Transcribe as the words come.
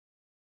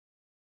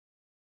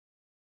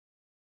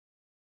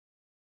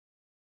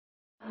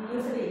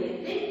induced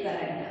electric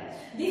current.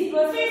 This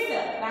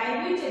process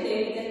by which there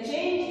is a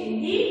change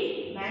in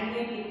the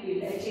magnetic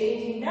field, a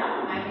change in the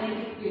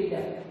magnetic field.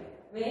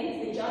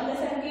 When switch on the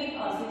circuit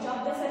or switch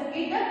off the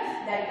circuit,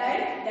 that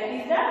time that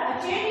is the a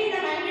change in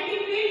the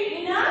magnetic field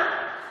in a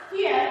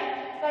here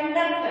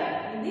conductor.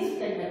 In this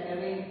conductor,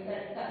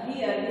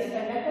 here this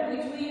conductor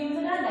which we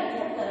use that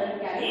is a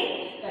current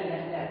carrying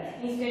conductor.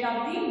 Instead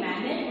of the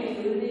magnet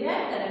we use the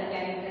current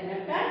carrying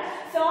conductor.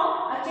 So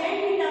a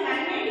change in the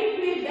magnetic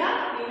field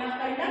in a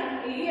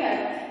conductor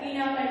here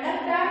in a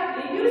conductor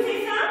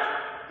induces a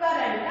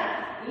current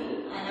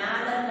in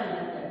another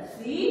conductor.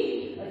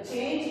 See, a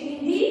change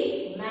in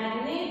the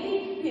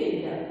magnetic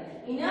field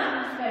in a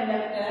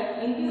conductor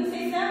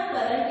induces a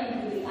current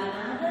into the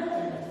another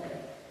conductor.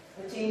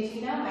 A change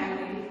in a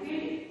magnetic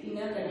field in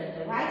a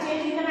conductor. Why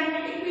change in the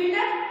magnetic field?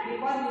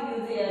 Because we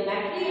use a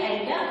battery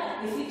and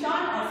we switch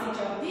on or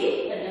switch off the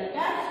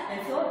conductor, and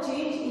so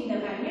change in the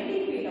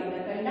magnetic field of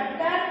the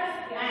conductor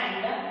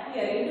and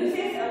here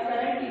induces a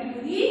current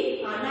into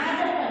the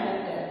another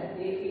conductor.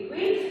 It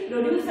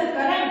will produce a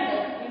current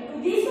into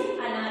this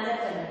another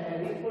conductor.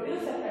 We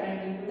produce a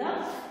current into the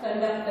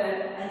conductor,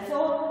 and so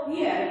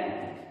here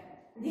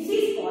this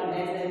is called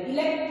as an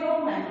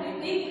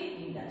electromagnetic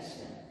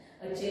induction.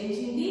 A change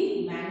in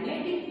the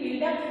magnetic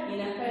field in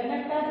a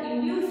conductor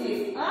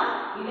induces a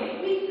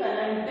electric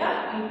current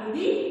into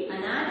the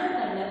another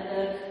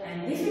conductor,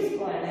 and this is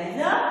called as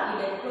a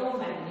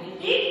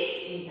electromagnetic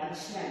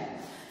induction.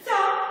 So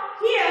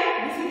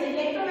here this is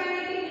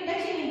electromagnetic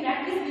induction. In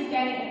practice we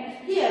can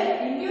here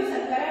induce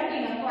a current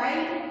in a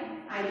coil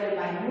either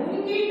by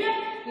moving it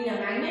in a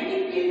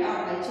magnetic field or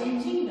by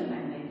changing the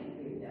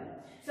magnetic field.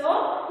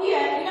 So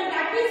here in a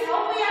practice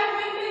how we are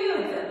going to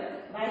use?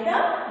 By the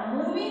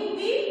moving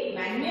the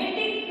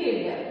magnetic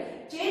field.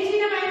 Change in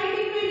the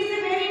magnetic field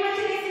is very much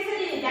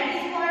necessary. That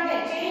is called the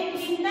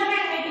change in the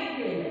magnetic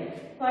field.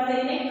 For the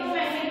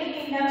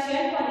electromagnetic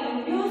induction, for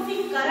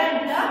inducing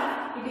current,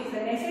 it is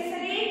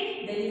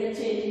necessary there is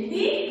a change in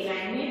the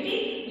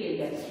magnetic field.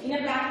 In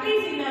a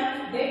practice, in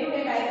a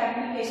day-to-day life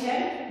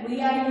application,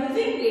 we are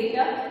using it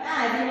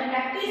as in a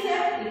practice,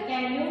 it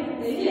can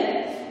use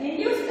here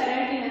induce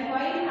current in a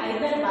coil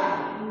either by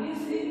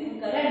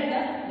inducing current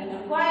in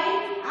a coil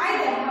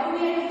either how we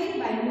are using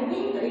by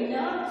moving it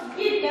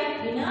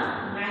in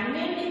a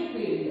magnetic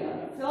field.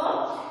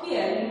 So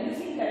here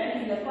inducing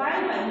current in the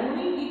coil by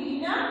moving it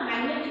in a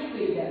magnetic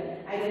field.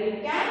 Either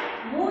it can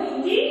move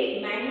in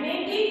the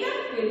magnetic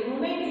field.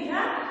 Movement is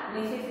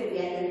necessary.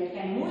 Either it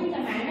can move in the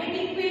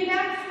magnetic field,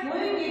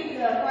 moving it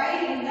coil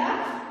in the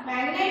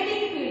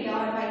magnetic field,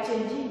 or by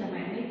changing the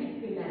magnetic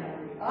field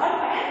around it, or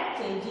by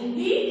changing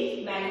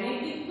the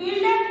magnetic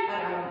field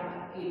around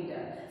it.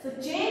 So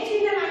change in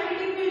the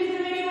magnetic field is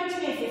very much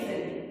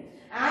necessary.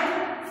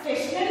 And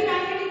stationary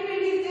magnetic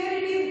field is there,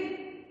 it is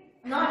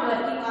not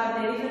working, or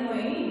there is no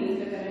any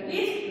induced current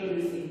is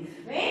producing.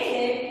 When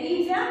there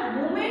is a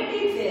movement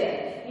is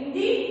there in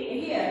the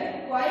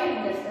here coil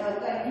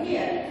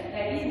here,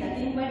 that is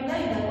nothing but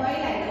the coil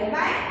either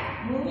by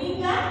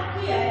moving the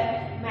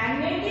here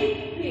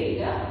magnetic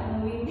field,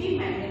 moving the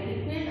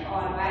magnetic field,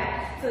 or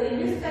by so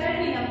induced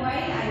current in a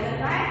coil either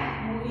by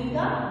moving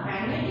the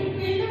magnetic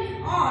field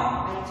or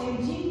by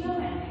changing the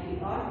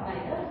magnetic, or by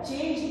the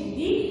change in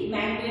the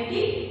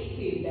magnetic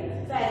field.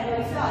 So as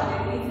we saw,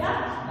 that is the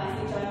by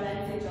switch on and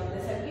switch off the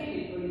circuit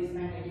we produce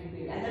magnetic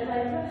field.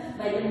 Otherwise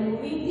by the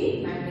moving the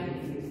magnetic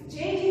field.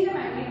 Change in the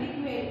magnetic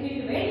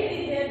field, when it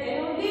is there,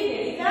 then only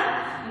there is a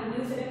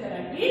induced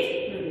current is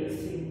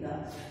producing.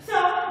 So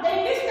the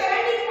induced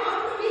current is found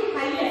to be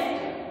highest.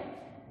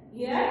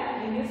 Here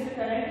induced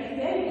current is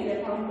there, it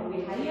is found to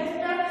be highest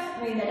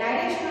when the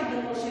direction of the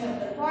motion of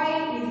the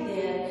coil is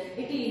there.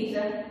 It is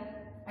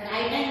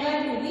right angle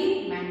to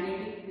the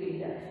magnetic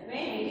field. When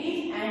it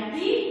is at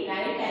the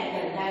right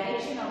angle,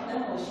 direction of the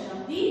motion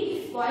of the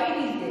coil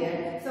is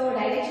there. So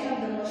direction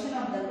of the motion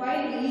of the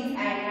coil is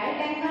at right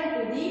angle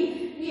to the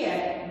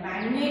here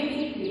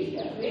magnetic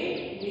field.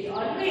 It is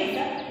always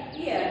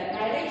here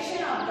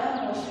direction of the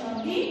motion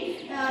of the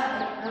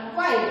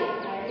coil.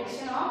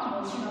 Direction of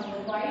motion of the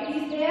coil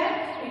is there.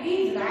 It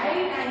is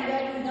right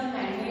angle to the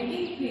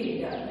magnetic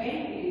field. When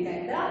it is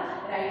at the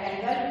right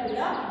angle to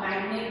the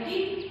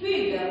magnetic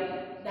field,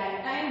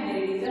 that time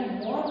there is a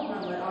more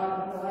number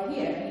or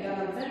here we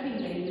are observing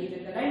the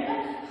induced current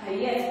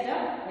highest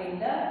when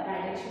the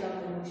direction of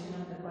the motion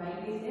of the coil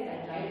is there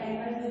at right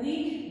angle to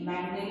the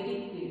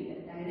magnetic field.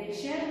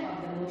 Direction of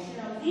the motion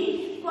of the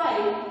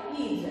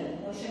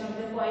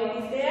coil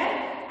is there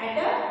at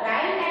a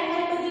right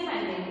angle to the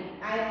magnetic.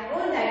 I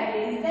told that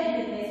there is the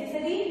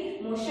necessary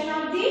motion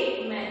of the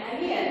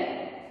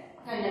here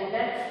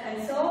conductor,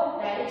 and so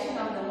direction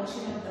of the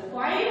motion of the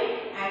coil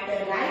at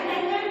a right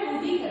angle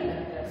to the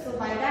conductor. So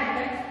by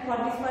that, for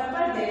this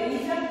purpose, there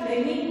is a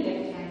Fleming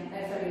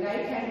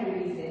right hand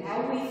rule is there.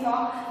 How we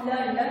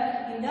learned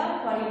in the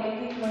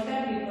polyelectric motor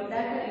before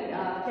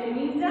that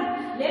Fleming's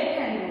left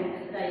hand rule.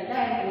 Right, and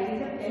there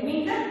is a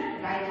Fleming's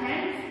right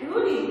hand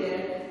rule is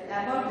there.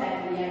 About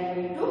that we are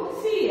going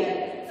to see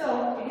here. So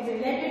it is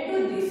related to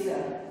this.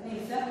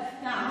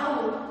 Now how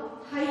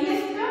high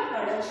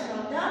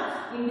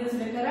induced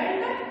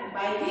current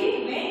by the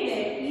when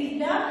there is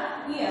the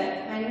here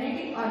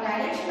magnetic or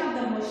direction of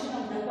the motion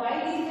of the coil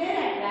is there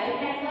at right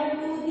angle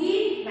to the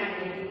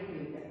magnetic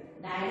field.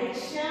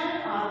 Direction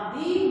of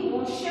the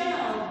motion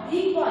of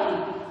the coil,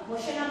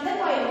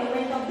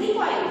 movement of the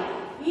coil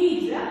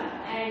is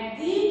at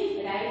the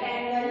right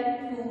angle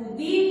to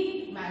the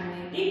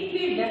magnetic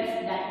field.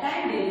 That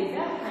time there is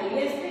the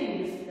highest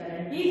induced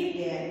current is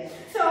there.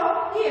 So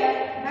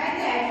here by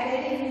that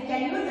we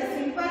can use the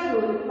simple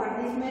rule for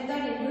this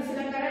method. Induced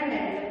current,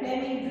 that is the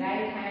Fleming's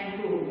right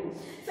hand rule.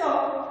 So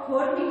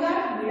forefinger,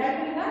 middle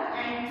finger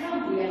and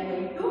thumb we are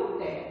going to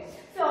take.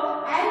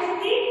 So as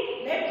the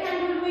left hand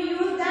rule we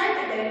use that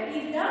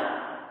is the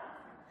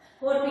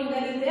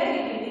forefinger is there,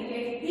 it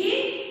indicates the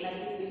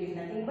magnetic field is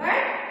nothing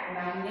but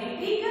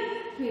magnetic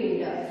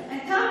field,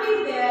 and thumb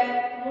is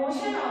there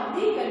motion of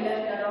the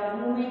conductor or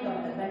movement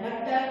of the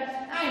conductor,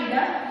 and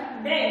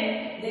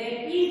then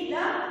there is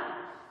the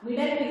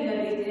middle finger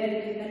is there,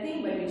 it is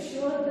nothing but it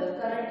shows the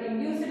current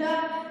induced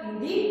in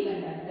the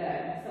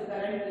conductor. So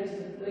current which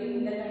is flowing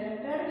in the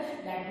conductor,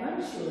 that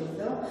one shows.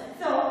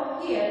 So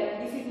here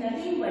this is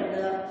nothing but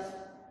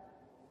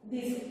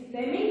this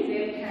Fleming's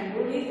left hand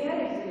rule is there,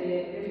 it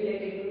is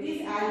related to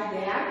this as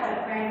they are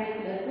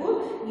perpendicular to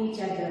each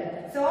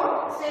other.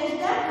 So stretch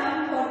the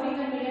thumb,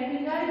 forefinger, middle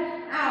finger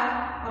are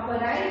upper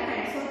right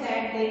hand so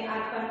that they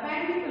are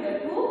perpendicular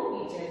to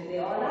each other. They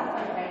all are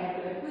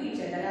perpendicular to each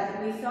other. As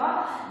we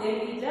saw, there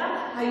is the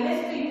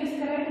highest induced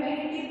current when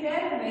it is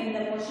there, when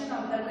the motion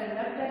of the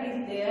conductor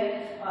is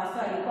there,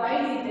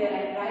 coil is there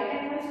at right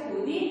angles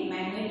to the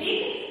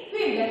magnetic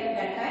field.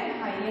 That time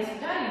highest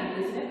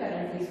induced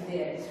current is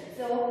there.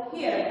 So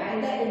here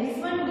and this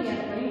one we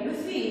are going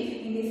to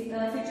see in this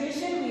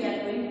situation we are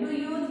going to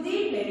use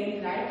the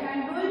Fleming's right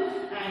hand rule,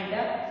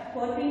 and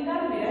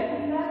forefinger, middle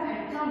finger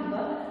and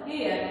thumb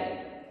here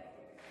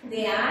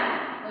they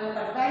are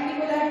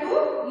perpendicular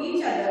to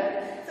each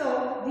other.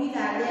 So they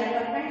are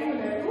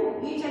perpendicular to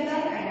each other,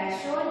 and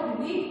as shown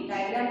in the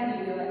diagram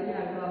you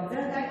have to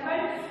observe that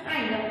one,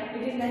 and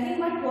it is nothing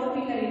but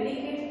forefinger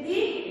indicates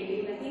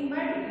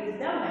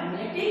the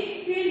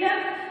magnetic field.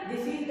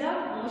 This is the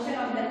motion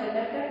of the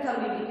conductor,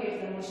 thumb indicates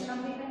the motion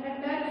of the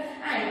conductor,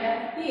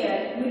 and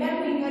here middle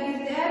finger is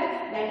there,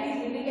 that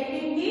is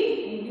indicating the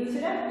induced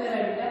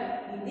current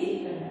in the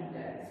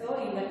conductor. So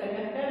in the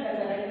conductor the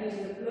current which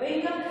is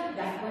flowing,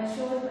 that one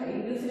shows the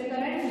induced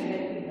current,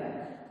 middle finger.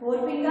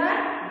 Forefinger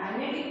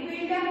magnetic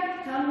field,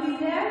 thumb is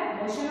there,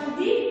 motion of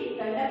the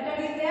conductor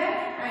is there,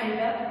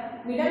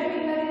 and middle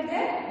finger is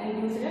there,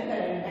 induced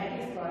current. That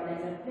is called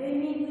as a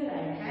Fleming's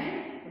right hand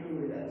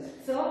rule.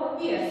 So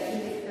here in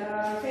this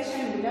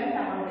session we learned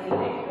about the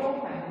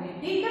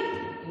electromagnetic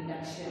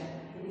induction.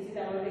 This is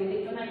about the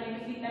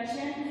electromagnetic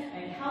induction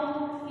and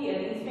how here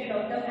instead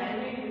of the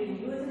magnet we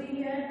use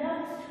here the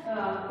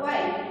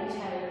coil which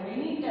have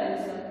many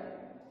turns,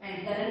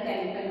 and current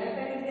carrying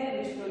conductor is there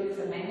which produces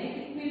a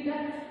magnetic field,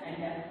 and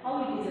how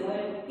it is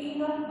working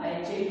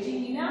by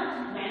changing in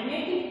a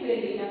magnetic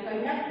field in a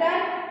conductor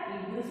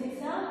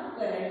induces a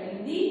current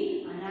in the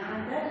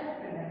another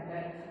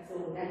conductor.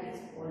 So that is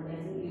called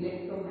as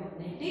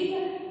electromagnetic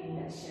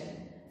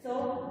induction.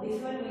 So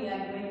this one we are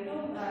going to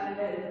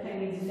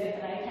Fleming's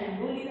right hand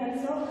rule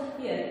is also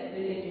here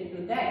related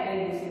to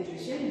that this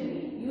situation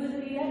we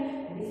use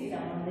here. This is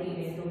about the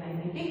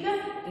electromagnetic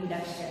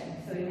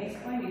induction. So in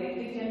next point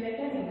electric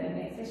generator, in the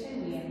next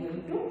session we are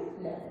going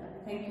to learn.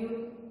 Thank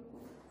you.